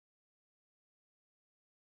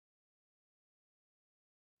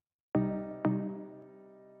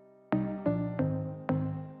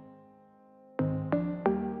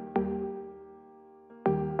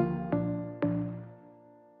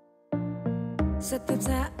Setiap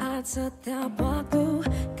saat, setiap waktu,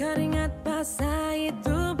 keringat basahi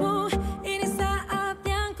tubuh. Ini saat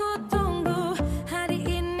yang ku tunggu. Hari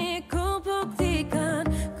ini ku buktikan,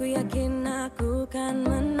 ku yakin aku kan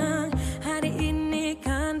menang. Hari ini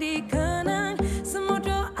kan dikenang, semua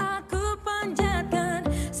doaku panjatkan,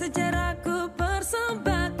 sejarahku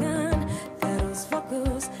persembahkan. Terus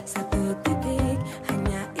fokus, satu titik,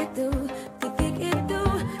 hanya itu, titik itu.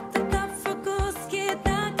 Tetap fokus,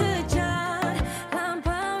 kita kejar,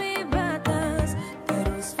 lampaui batas.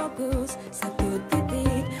 Terus fokus, satu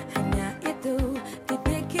titik, hanya itu,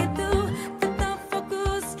 titik itu. Tetap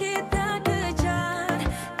fokus, kita kejar,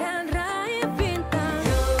 dan raih bintang.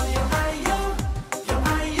 Yo yo ayo, yo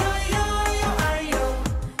ayo yo yo ayo,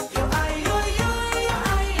 yo ayo yo yo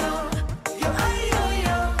ayo, yo ayo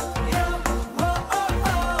yo yo, oh oh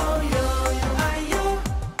oh. Yo yo ayo,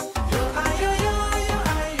 yo ayo yo yo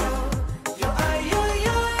ayo, yo ayo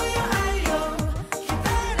yo yo ayo.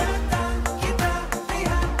 Kita datang, kita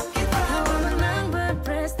lihat, kita. Kalau menang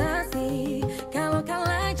berprestasi, kalau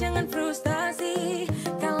kalah jangan frustasi.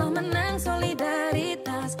 Kalau menang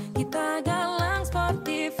solidaritas, kita galang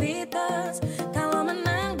sportivitas. Kalau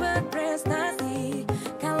menang berprestasi,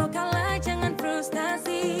 kalau kalah jangan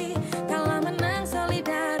frustasi. Kalau menang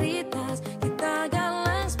solidaritas, kita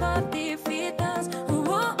galang sportivitas. Oh,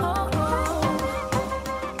 oh, oh.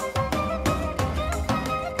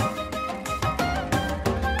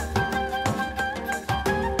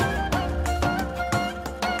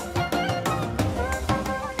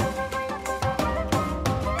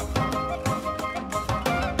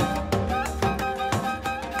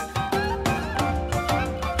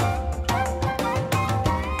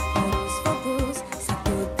 Terus fokus,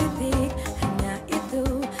 satu titik, hanya itu,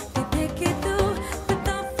 titik itu.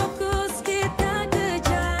 Tetap fokus, kita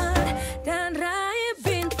kejar, dan raih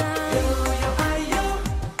bintang. Yo yo ayo,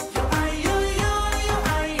 yo ayo yo yo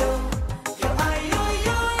ayo, yo ayo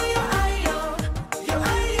yo yo ayo, yo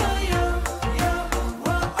ayo yo yo,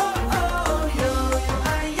 oh oh oh. Yo yo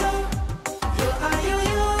ayo, yo ayo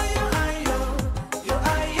yo yo ayo, yo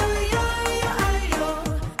ayo yo yo ayo.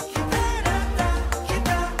 Kita datang,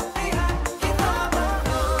 kita lihat, kita bawa.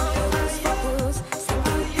 Terus fokus,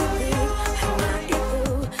 satu titik, hanya itu,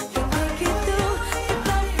 titik itu.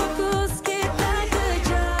 Tetap fokus, kita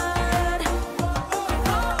kejar.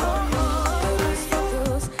 Terus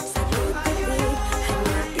fokus, satu titik,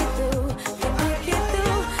 hanya itu, titik itu.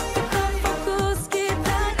 Tetap fokus,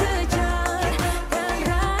 kita kejar, dan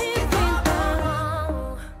raih bintang.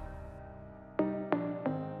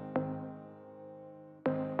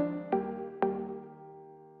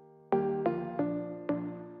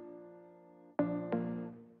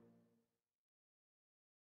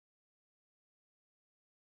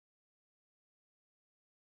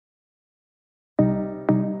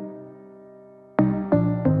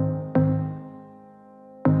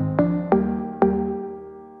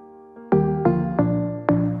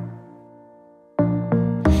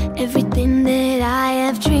 Everything that I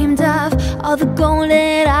have dreamed of, all the gold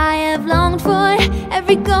that I have longed for,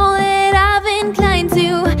 every goal that I've inclined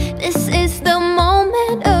to, this is the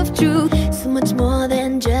moment of truth. So much more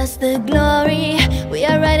than just the glory, we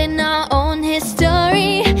are writing our own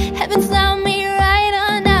history. Heaven's found me right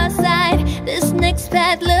on our side, this next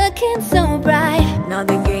path looking so bright. Now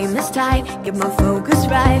the game is tight, get my focus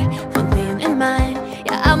right, one thing in mind,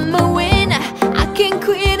 yeah, I'm a winner, I can't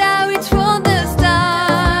quit, I reach for the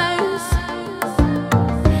stars.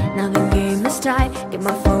 Now the game is tight, get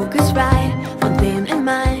my focus right, one thing in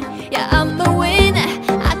mind, yeah, I'm a winner,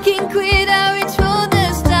 I can't quit, I reach for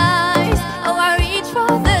the stars. Oh, I reach for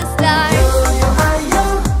the stars. Yo yo ayo,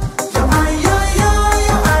 yo ayo yo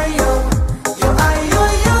yo ayo, yo ayo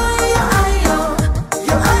yo yo ayo,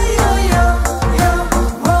 yo ayo yo yo,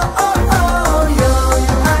 oh oh oh. Yo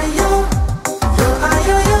yo ayo, yo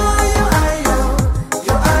ayo yo yo ayo,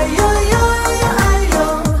 yo ayo yo yo ayo.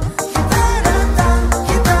 Kita datang,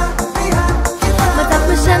 kita lihat, kita. มาจับ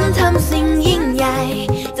มือฉันทำสิ่งยิ่งใหญ่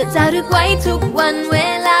จะจารึกไว้ทุกวันเว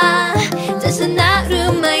ลา จะชนะหรือ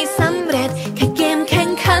ไม่สำเร็จ แค่เกมแข่ง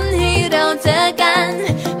ขันให้เราเจอกัน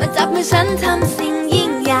มาจับมือฉันทำสิ่งยิ่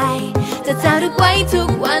งใหญ่ จะจารึกไว้ทุก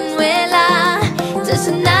วันเวลา จะช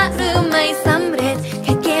นะหรือไม่สำเร็จ แ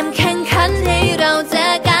ค่เกมแข่งขันให้เราเจ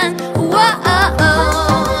อกันว้าว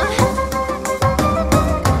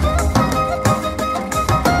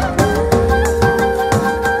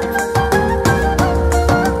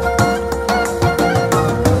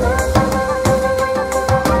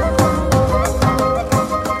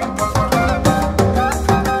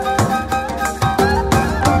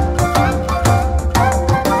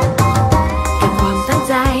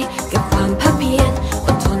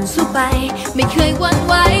ไปไม่เคยหวั่นไ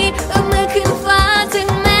หวเอื้อมมือขึ้นฟ้าถึง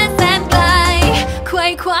แม้แสนไกลไขว่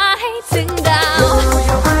คว้าให้ถึงดาว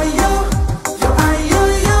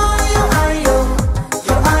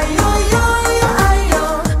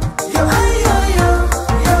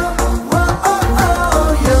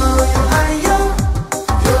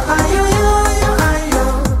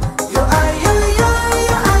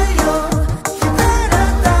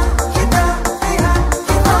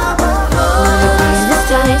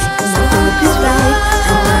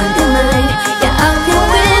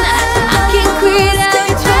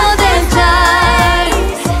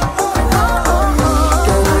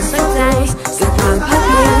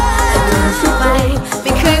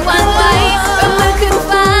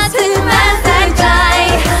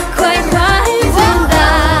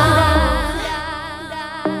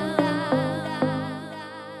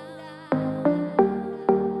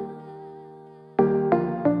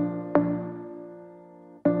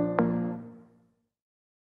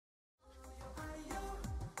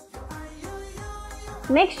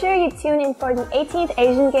Make sure you tune in for the 18th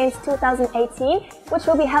Asian Games 2018, which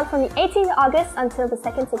will be held from the 18th of August until the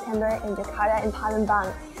 2nd September in Jakarta and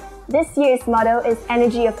Palembang. This year's motto is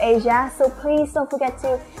Energy of Asia, so please don't forget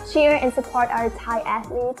to cheer and support our Thai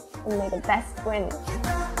athletes and may the best win.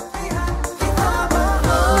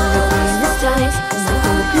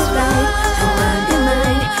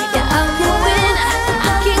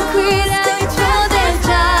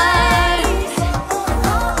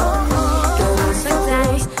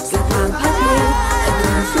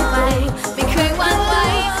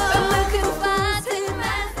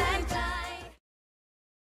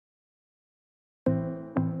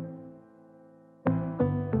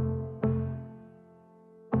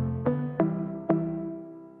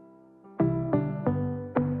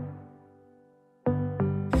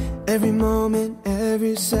 Every moment,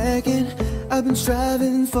 every second, I've been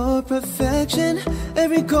striving for perfection.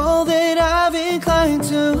 Every goal that I've inclined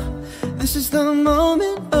to, this is the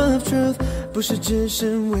moment of truth. 不是只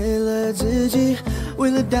是为了自己，为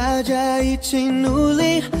了大家一起努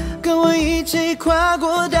力，跟我一起跨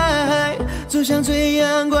过大海，走向最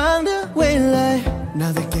阳光的未来。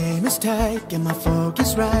Now the game is tight, get my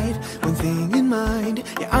focus right. One thing in mind,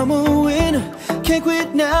 yeah, I'm a winner. Can't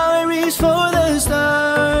quit now, I reach for the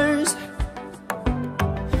stars.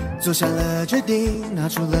 做下了决定，拿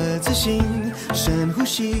出了自信，深呼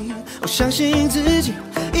吸，我相信自己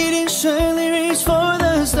一定顺利 reach for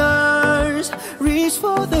the stars, reach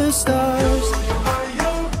for the stars.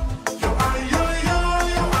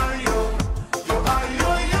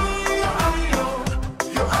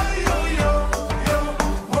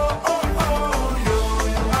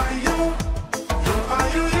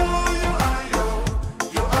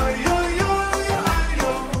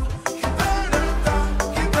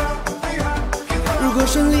如果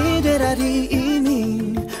顺利得到第一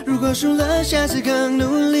名，如果输了下次更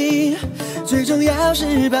努力，最重要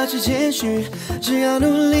是保持谦虚，只要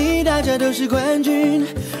努力大家都是冠军。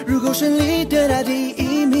如果顺利得到第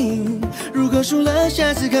一名，如果输了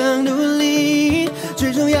下次更努力，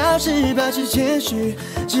最重要是保持谦虚，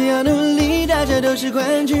只要努力大家都是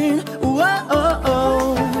冠军。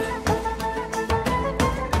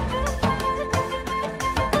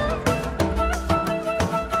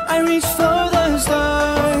I reach for the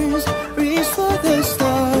stars, reach for the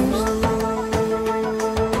stars.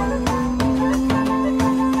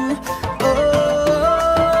 Oh,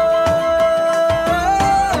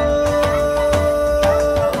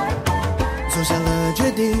 做下了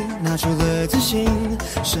决定，拿出了自信，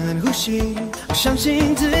深呼吸，我相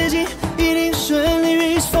信自己一定顺利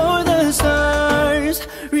reach for the stars,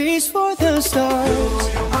 reach for the stars.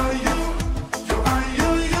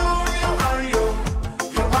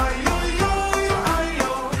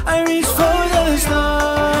 I reach for the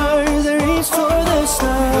stars, I reach for the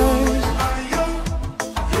stars.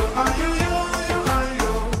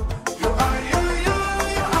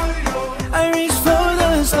 I reach for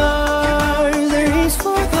the stars, I reach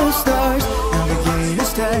for the stars. Now the game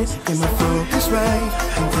is tight, get my focus right,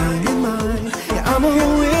 one thing in mind, yeah, I'm a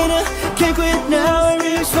winner. Can't quit now, I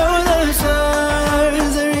reach for the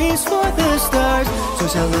stars, I reach for the stars. 做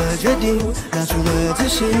下了决定，拿出了自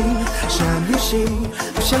信，深呼吸，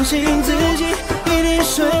我相信自己一定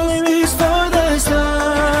顺利 reach for the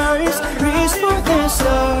stars, reach for the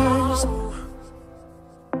stars.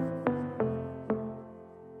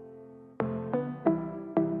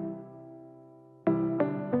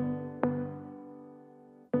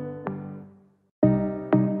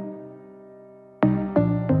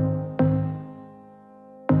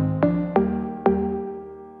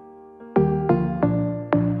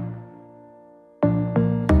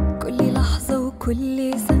 كل لحظة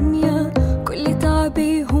وكل ثانية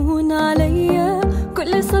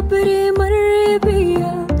صبري مر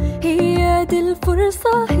بيا، هي دي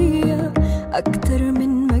الفرصة، هي أكتر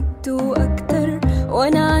من مجد وأكتر،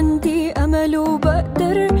 وأنا عندي أمل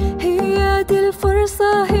وبقدر. هي دي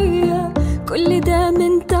الفرصة، هي كل ده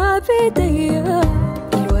من تعب ايديا.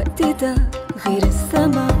 الوقت ده غير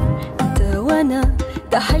الزمان، انت وانا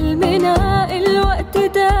ده حلمنا. الوقت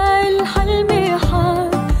ده الحلم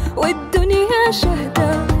حال والدنيا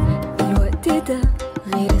شهدة. الوقت ده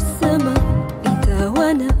غير الزمان، انت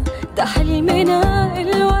وانا ده حلمنا.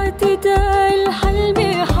 الوقت ده الحلم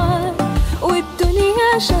حال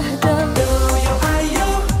والدنيا شهدة.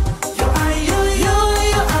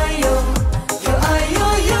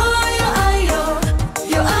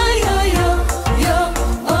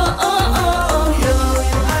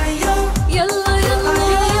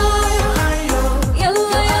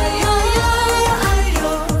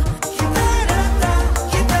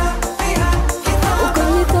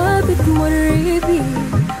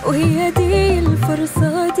 وهي دي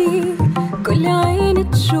الفرصة دي، كل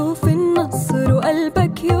عين تشوف النصر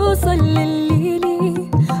وقلبك يوصل للي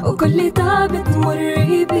ليه، وكل تعب تمر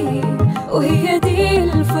بيه. وهي دي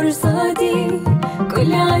الفرصة دي،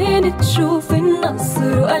 كل عين تشوف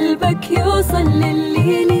النصر وقلبك يوصل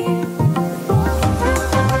للي ليه.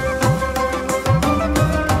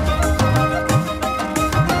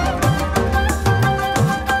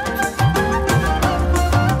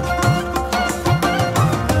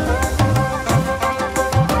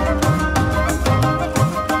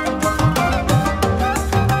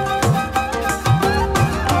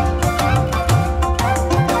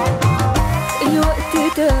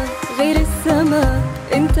 غير السما،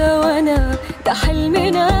 انت وانا ده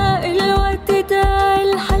حلمنا. الوقت ده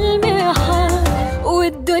الحلم حال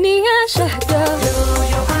والدنيا شهدة.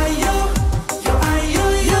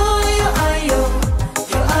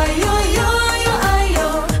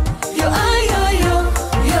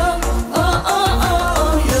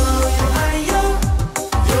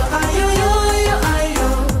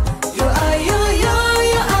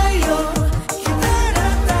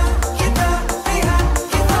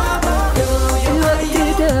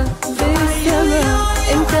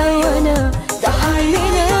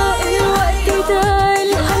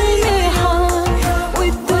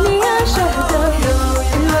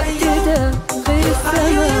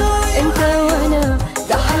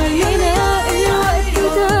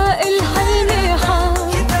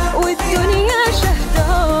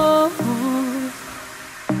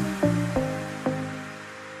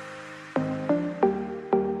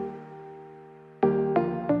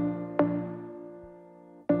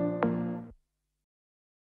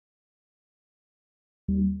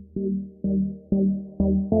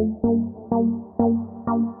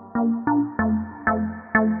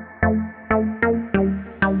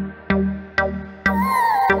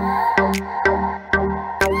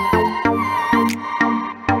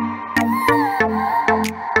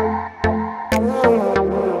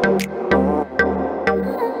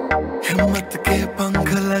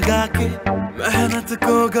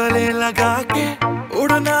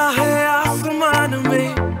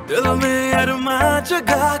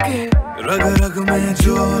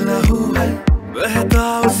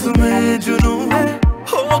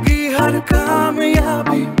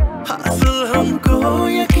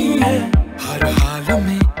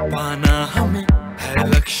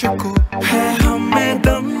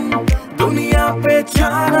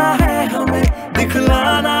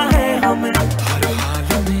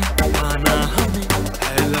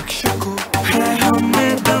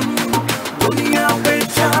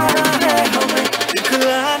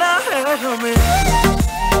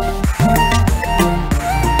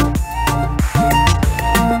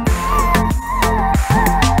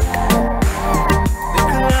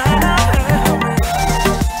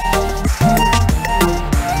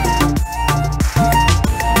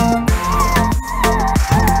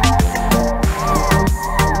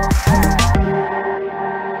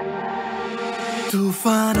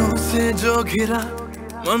 तूफानों से जो घिरा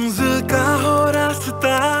मंजिल का हो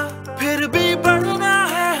रास्ता, फिर भी बढ़ना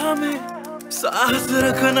है हमें, साहस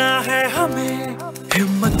रखना है हमें,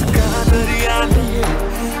 हिम्मत का दरिया लिए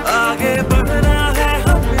आगे बढ़ना है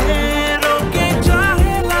हमें, रोके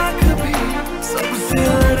चाहे लाख भी सबसे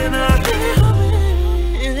लड़ना है हमें,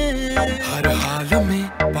 हर हाल में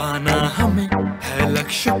पाना हमें है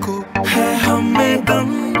लक्ष्य को, है हमें दम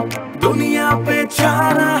दुनिया पे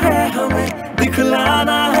जाना है हमें,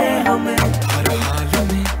 दिखलाना है हमें, हर हाल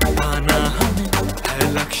में पाना हमें है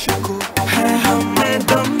लक्ष्य को, है हमें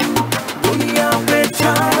दम दुनिया पे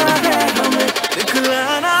जाना है हमें,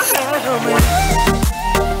 दिखलाना है हमें।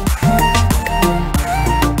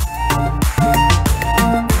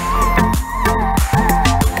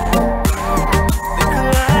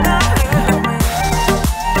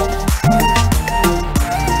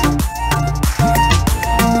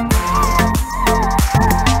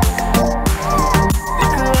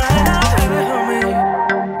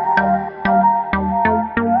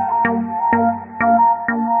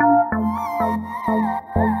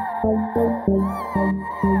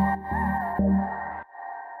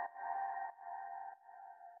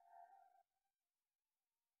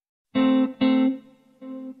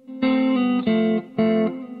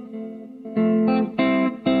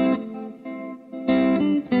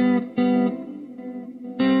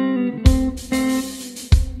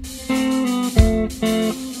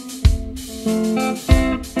 매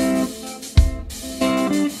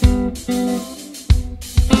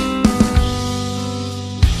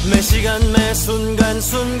시간 매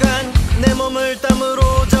순간순간 내 몸을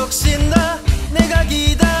땀으로 적신다. 내가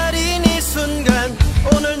기다린 이 순간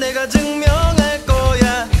오늘 내가 증명할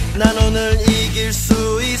거야. 난 오늘 이길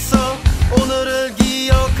수 있어. 오늘을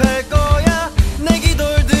기억할 거야. 내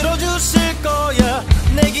기도를 들어주실 거야.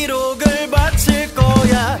 내 기록을 바칠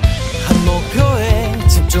거야. 한 목표에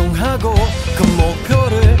집중하고 그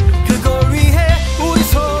목표를 그걸 위해 우리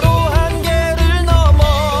서로 한계를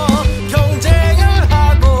넘어 경쟁을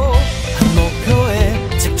하고 한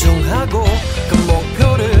목표에 집중하고 그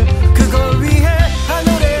목표를 그걸 위해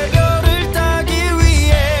하늘의 별을 따기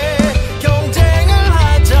위해 경쟁을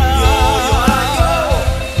하자.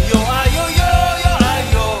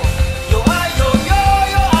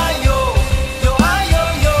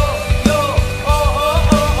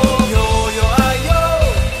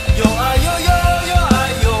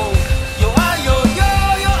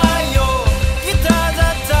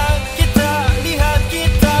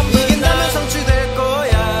 이긴다면 성취될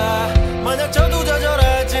거야. 만약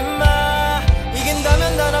저도저절하지 마.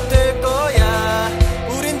 이긴다면 단합될 거야.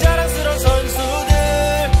 우린 자랑스러운 선수들.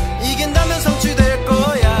 이긴다면 성취될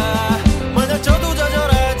거야. 만약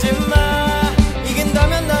저도저절하지 마.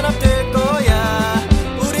 이긴다면 단합될 거야.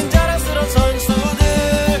 우린 자랑스러운 선수들.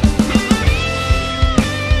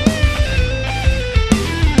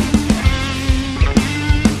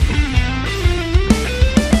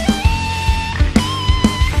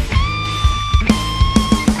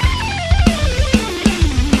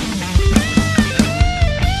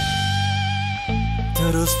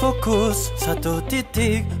 Terus fokus satu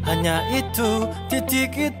titik, hanya itu,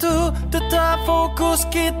 titik itu. Tetap fokus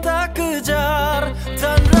kita kejar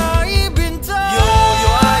dan raih bintang. Yo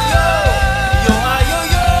yo ayo.